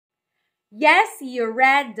Yes, you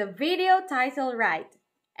read the video title right.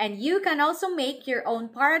 And you can also make your own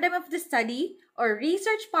paradigm of the study or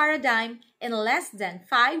research paradigm in less than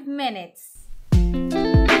 5 minutes.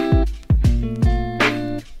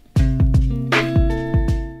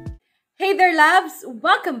 Hey there, loves!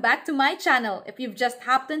 Welcome back to my channel. If you've just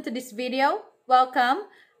hopped into this video, welcome.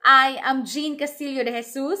 I am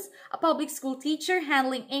ginecastilloyt, a public school teacher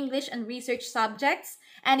handling English and research subjects.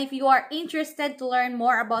 And if you are interested to learn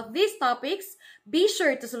more about these topics, be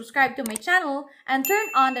sure to subscribe to my channel and turn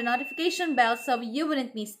on the notification bell so you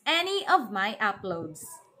wouldn't miss any of my uploads.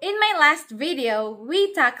 In my last video,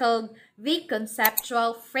 we tackled the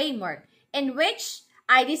conceptual framework, in which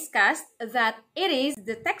I discussed that it is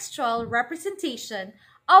the textual representation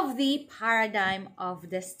of the paradigm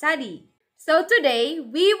of the study. So today,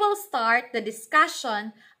 we will start the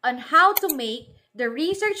discussion on how to make the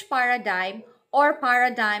research paradigm or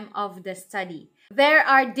paradigm of the study. There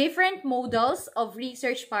are different models of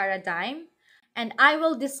research paradigm, and I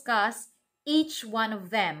will discuss each one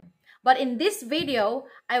of them. But in this video,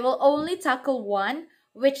 I will only tackle one,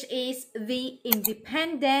 which is the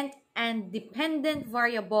independent and dependent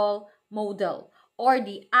variable model, or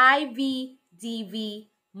the IVDV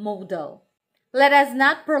model. Let us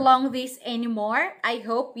not prolong this anymore. I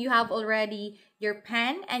hope you have already your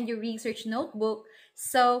pen and your research notebook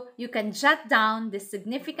so you can jot down the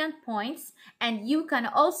significant points, and you can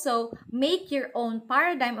also make your own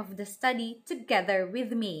paradigm of the study together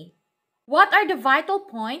with me. What are the vital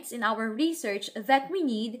points in our research that we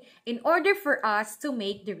need in order for us to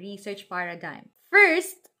make the research paradigm?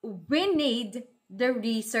 First, we need the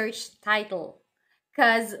research title.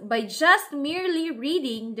 Because by just merely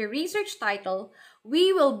reading the research title,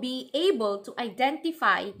 we will be able to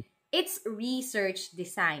identify its research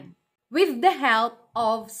design with the help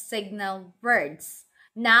of signal words.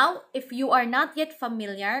 Now, if you are not yet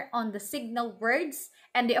familiar on the signal words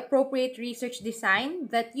and the appropriate research design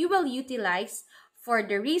that you will utilize for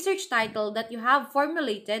the research title that you have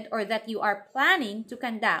formulated or that you are planning to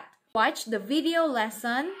conduct, watch the video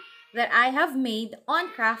lesson that I have made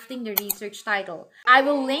on crafting the research title. I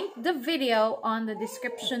will link the video on the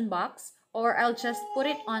description box, or I'll just put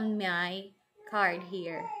it on my card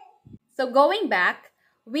here. So going back,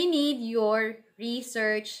 we need your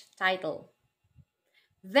research title.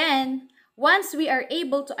 Then, once we are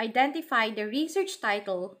able to identify the research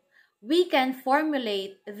title, we can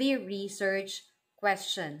formulate the research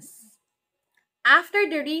questions. After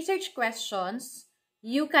the research questions,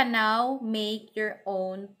 you can now make your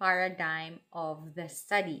own paradigm of the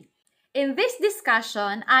study. In this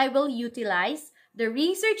discussion, I will utilize the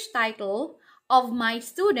research title of my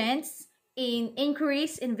students in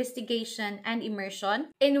Inquiries, Investigation, and Immersion,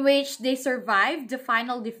 in which they survived the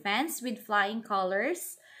final defense with flying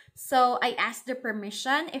colors. So I asked the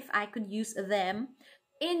permission if I could use them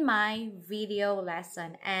in my video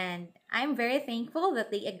lesson, and I'm very thankful that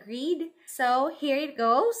they agreed. So here it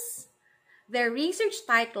goes. Their research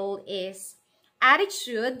title is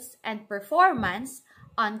Attitudes and Performance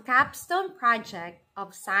on Capstone Project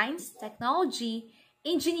of Science, Technology,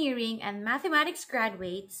 Engineering, and Mathematics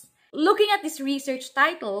Graduates. Looking at this research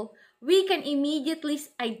title, we can immediately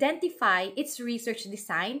identify its research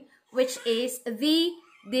design, which is the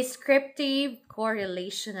descriptive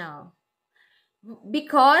correlational,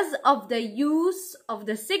 because of the use of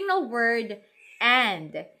the signal word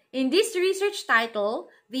and. In this research title,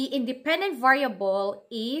 the independent variable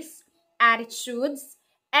is attitudes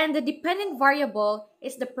and the dependent variable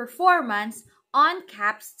is the performance on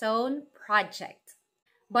capstone project.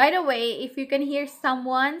 By the way, if you can hear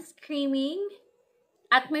someone screaming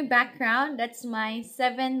at my background, that's my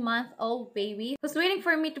 7-month-old baby who's waiting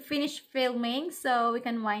for me to finish filming so we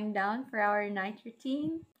can wind down for our night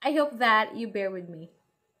routine. I hope that you bear with me.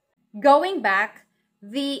 Going back,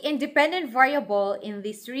 the independent variable in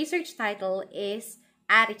this research title is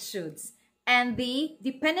attitudes, and the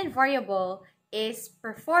dependent variable is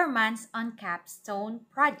performance on capstone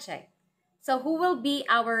project. So who will be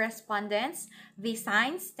our respondents? The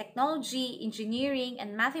science, technology, engineering,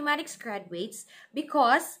 and mathematics graduates,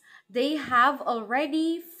 because they have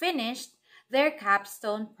already finished their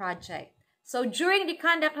capstone project. So during the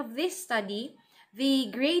conduct of this study, the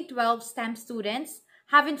grade 12 STEM students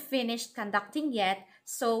haven't finished conducting yet,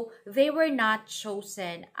 so they were not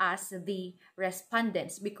chosen as the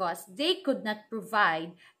respondents because they could not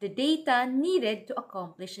provide the data needed to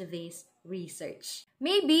accomplish this research.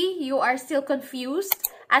 Maybe you are still confused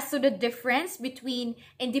as to the difference between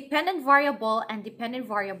independent variable and dependent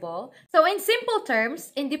variable. So in simple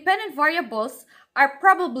terms, independent variables are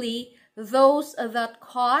probably those that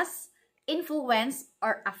cause, influence,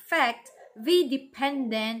 or affect the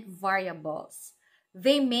dependent variables.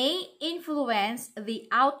 They may influence the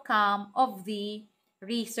outcome of the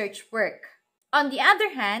research work. On the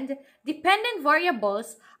other hand, dependent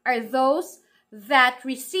variables are those that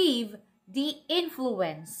receive the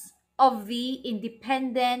influence of the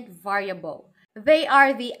independent variable. They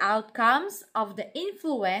are the outcomes of the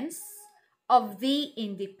influence of the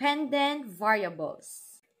independent variables.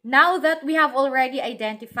 Now that we have already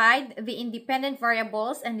identified the independent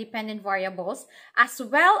variables and dependent variables, as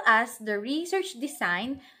well as the research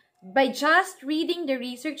design, by just reading the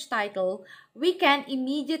research title, we can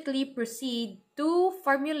immediately proceed to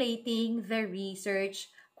formulating the research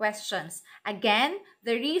questions. Again,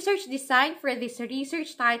 the research design for this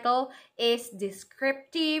research title is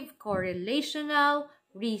descriptive correlational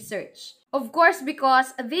research. Of course,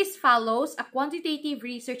 because this follows a quantitative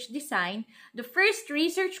research design, the first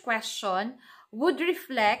research question would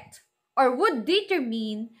reflect or would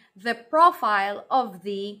determine the profile of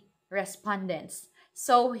the respondents.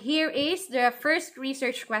 So here is the first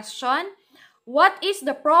research question. What is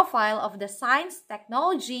the profile of the science,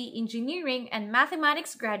 technology, engineering, and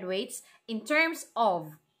mathematics graduates in terms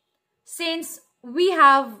of? Since we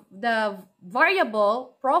have the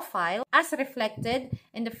variable profile as reflected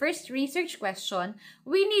in the first research question,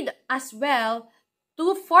 we need as well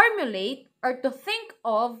to formulate or to think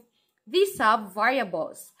of the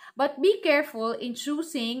sub-variables. But be careful in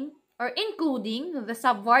choosing or including the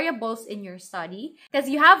sub-variables in your study because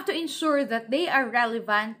you have to ensure that they are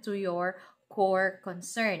relevant to your core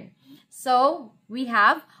concern. So we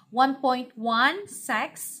have 1.1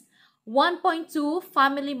 sex, 1.2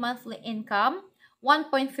 family monthly income,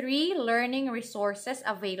 1.3 learning resources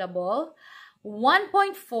available,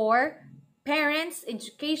 1.4 parents'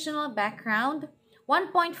 educational background,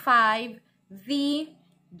 1.5 the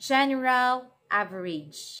general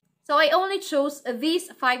average. So I only chose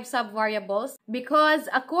these 5 sub-variables because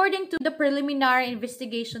according to the preliminary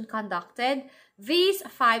investigation conducted, these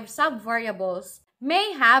 5 sub-variables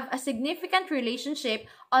may have a significant relationship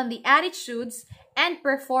on the attitudes and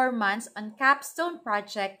performance on capstone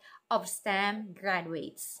project of STEM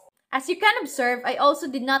graduates. As you can observe, I also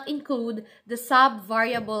did not include the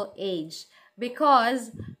sub-variable age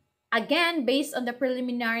because, again, based on the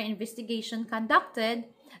preliminary investigation conducted,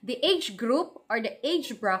 the age group or the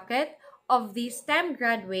age bracket of the STEM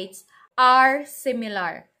graduates are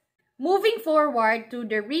similar. Moving forward to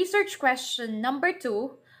the research question number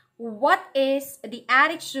 2, what is the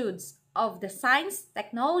attitudes of the science,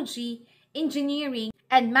 technology, engineering,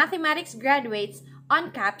 and mathematics graduates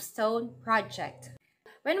on capstone project?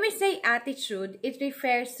 When we say attitude, it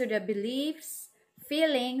refers to the beliefs,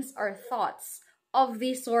 feelings, or thoughts of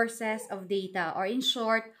the sources of data, or in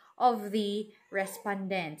short, of the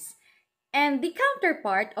respondents. And the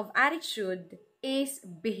counterpart of attitude is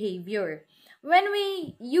behavior. When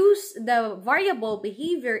we use the variable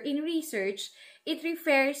behavior in research, it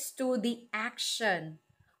refers to the action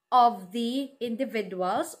of the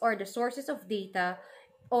individuals or the sources of data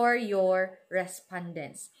or your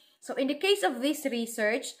respondents. So in the case of this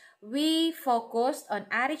research, we focused on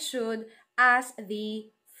attitude as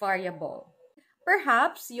the variable.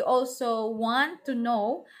 Perhaps you also want to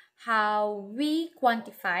know how we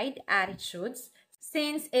quantified attitudes.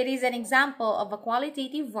 Since it is an example of a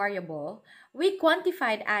qualitative variable, we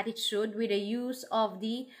quantified attitude with the use of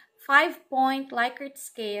the 5-point Likert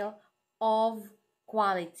scale of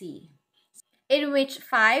quality, in which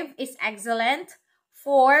 5 is excellent,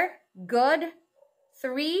 4 good,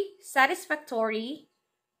 3 satisfactory,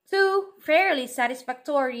 2 fairly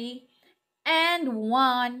satisfactory, and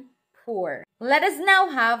 1 poor. Let us now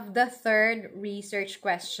have the third research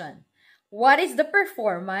question. What is the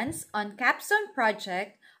performance on capstone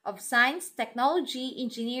project of science, technology,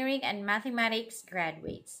 engineering, and mathematics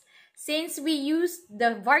graduates? Since we used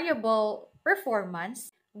the variable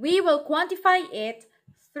performance, we will quantify it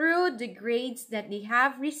through the grades that they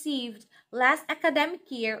have received last academic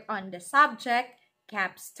year on the subject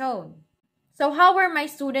capstone. So how were my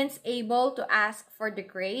students able to ask for the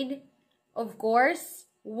grade? Of course,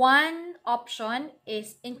 one option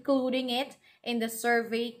is including it in the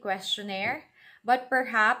survey questionnaire, but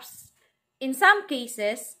perhaps in some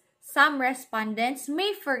cases, some respondents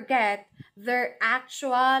may forget their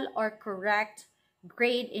actual or correct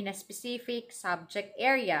grade in a specific subject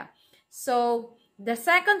area. So the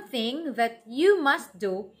second thing that you must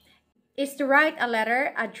do is to write a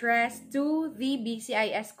letter addressed to the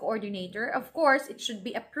BCIS coordinator. Of course, it should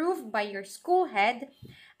be approved by your school head,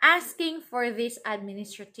 asking for this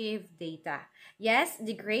administrative data. Yes,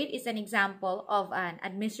 the grade is an example of an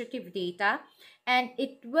administrative data, and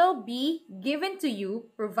it will be given to you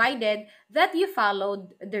provided that you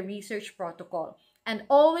followed the research protocol. And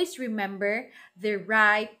always remember the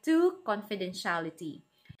right to confidentiality.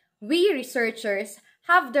 We researchers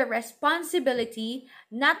have the responsibility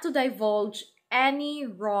not to divulge any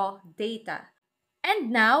raw data.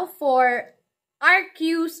 And now for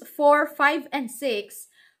RQs 4, 5, and 6,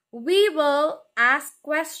 we will ask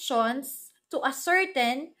questions to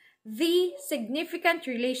ascertain the significant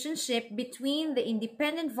relationship between the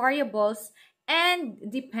independent variables and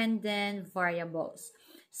dependent variables.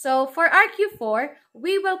 So for RQ4,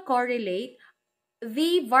 we will correlate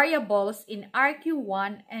the variables in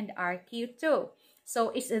RQ1 and RQ2.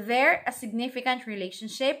 So is there a significant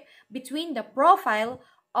relationship between the profile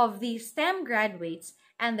of the STEM graduates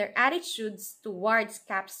and their attitudes towards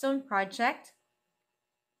capstone project?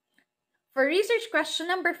 For research question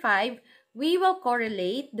number 5, we will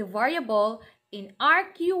correlate the variable in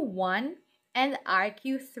RQ1 and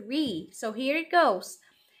RQ3. So here it goes.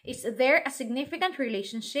 Is there a significant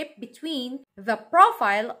relationship between the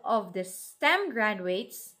profile of the STEM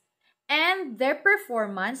graduates and their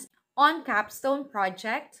performance on capstone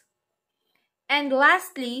project? And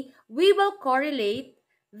lastly, we will correlate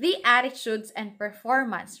the attitudes and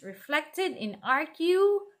performance reflected in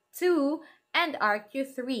RQ2 and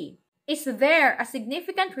RQ3. Is there a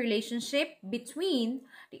significant relationship between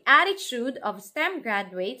the attitude of STEM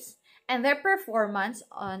graduates and their performance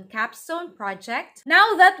on capstone project?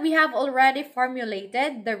 Now that we have already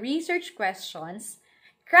formulated the research questions,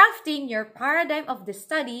 crafting your paradigm of the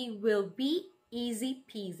study will be easy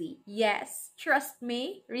peasy. Yes, trust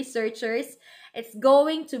me, researchers, it's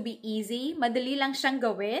going to be easy. Madali lang siyang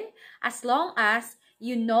gawin as long as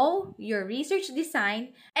you know your research design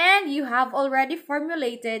and you have already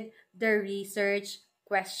formulated the research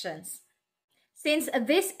questions. Since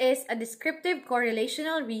this is a descriptive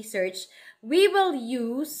correlational research, we will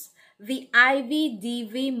use the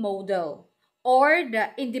IVDV model or the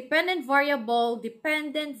independent variable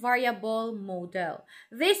dependent variable model.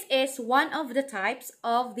 This is one of the types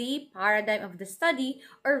of the paradigm of the study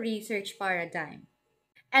or research paradigm.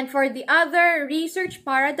 And for the other research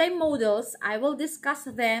paradigm models, I will discuss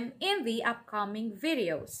them in the upcoming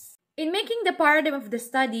videos. In making the paradigm of the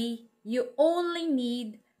study, you only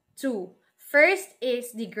need two. First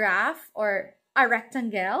is the graph or a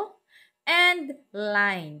rectangle and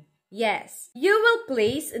line. Yes, you will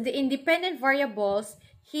place the independent variables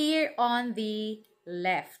here on the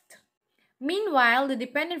left. Meanwhile, the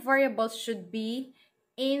dependent variables should be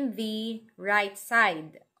in the right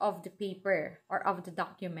side of the paper or of the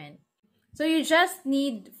document. So you just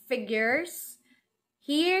need figures.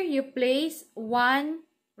 Here you place one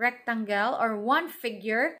rectangle or one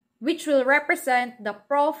figure which will represent the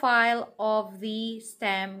profile of the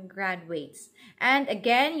STEM graduates. And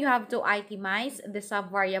again, you have to itemize the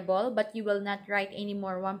subvariable, but you will not write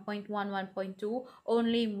anymore 1.1, 1.2,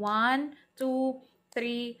 only 1, 2,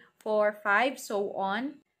 3, 4, 5, so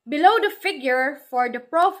on. Below the figure for the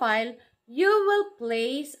profile, you will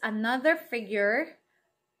place another figure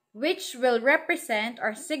which will represent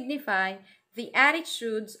or signify the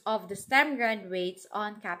attitudes of the STEM graduates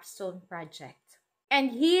on capstone project.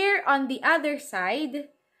 And here on the other side,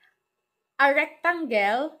 a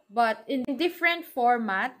rectangle, but in different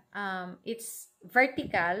format. It's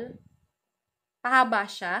vertical, pahaba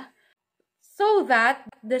siya, so that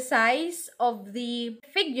the size of the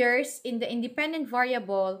figures in the independent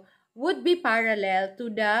variable would be parallel to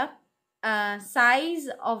the size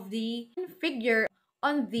of the figure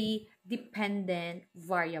on the dependent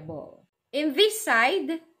variable. In this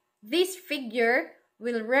side, this figure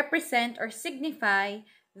will represent or signify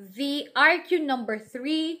the RQ number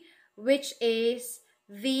 3, which is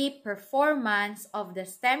the performance of the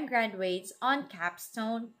STEM graduates on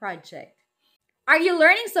capstone project. Are you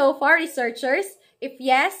learning so far, researchers? If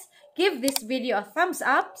yes, give this video a thumbs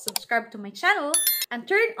up, subscribe to my channel, and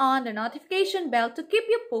turn on the notification bell to keep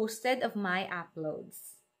you posted of my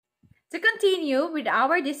uploads. To continue with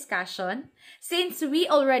our discussion, since we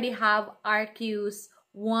already have RQs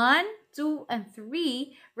 1, 2, and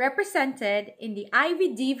 3 represented in the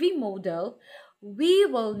IVDV model, we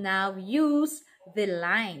will now use the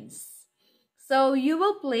lines. So you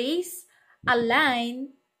will place a line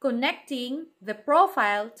connecting the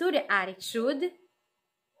profile to the attitude,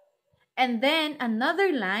 and then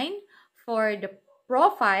another line for the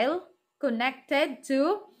profile connected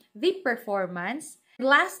to the performance.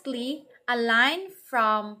 Lastly, a line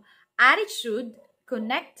from attitude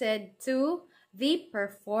connected to the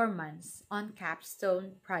performance on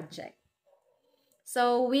capstone project.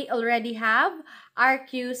 So we already have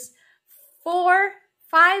RQs 4,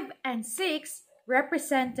 5, and 6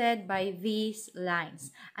 represented by these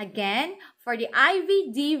lines. Again, for the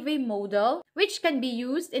IV-DV model, which can be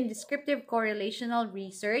used in descriptive correlational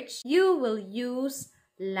research, you will use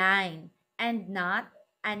line and not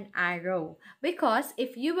an arrow. Because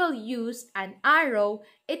if you will use an arrow,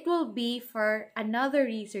 it will be for another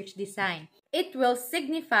research design. It will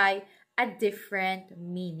signify a different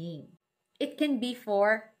meaning. It can be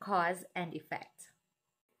for cause and effect.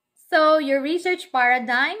 So your research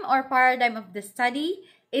paradigm or paradigm of the study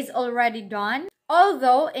is already done.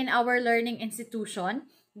 Although in our learning institution,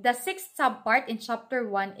 the sixth subpart in chapter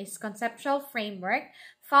 1 is conceptual framework,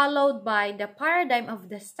 followed by the paradigm of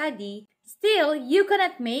the study. Still, you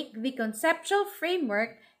cannot make the conceptual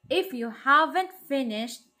framework if you haven't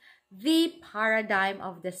finished the paradigm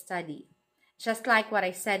of the study. Just like what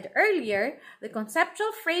I said earlier, the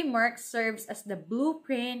conceptual framework serves as the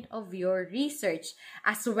blueprint of your research,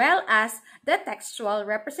 as well as the textual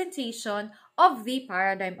representation of the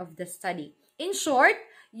paradigm of the study. In short,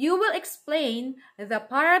 you will explain the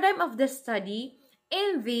paradigm of the study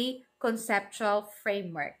in the conceptual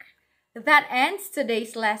framework. That ends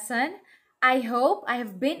today's lesson. I hope I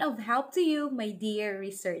have been of help to you, my dear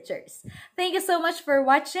researchers. Thank you so much for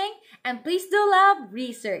watching, and please do love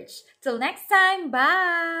research. Till next time,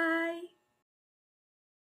 bye!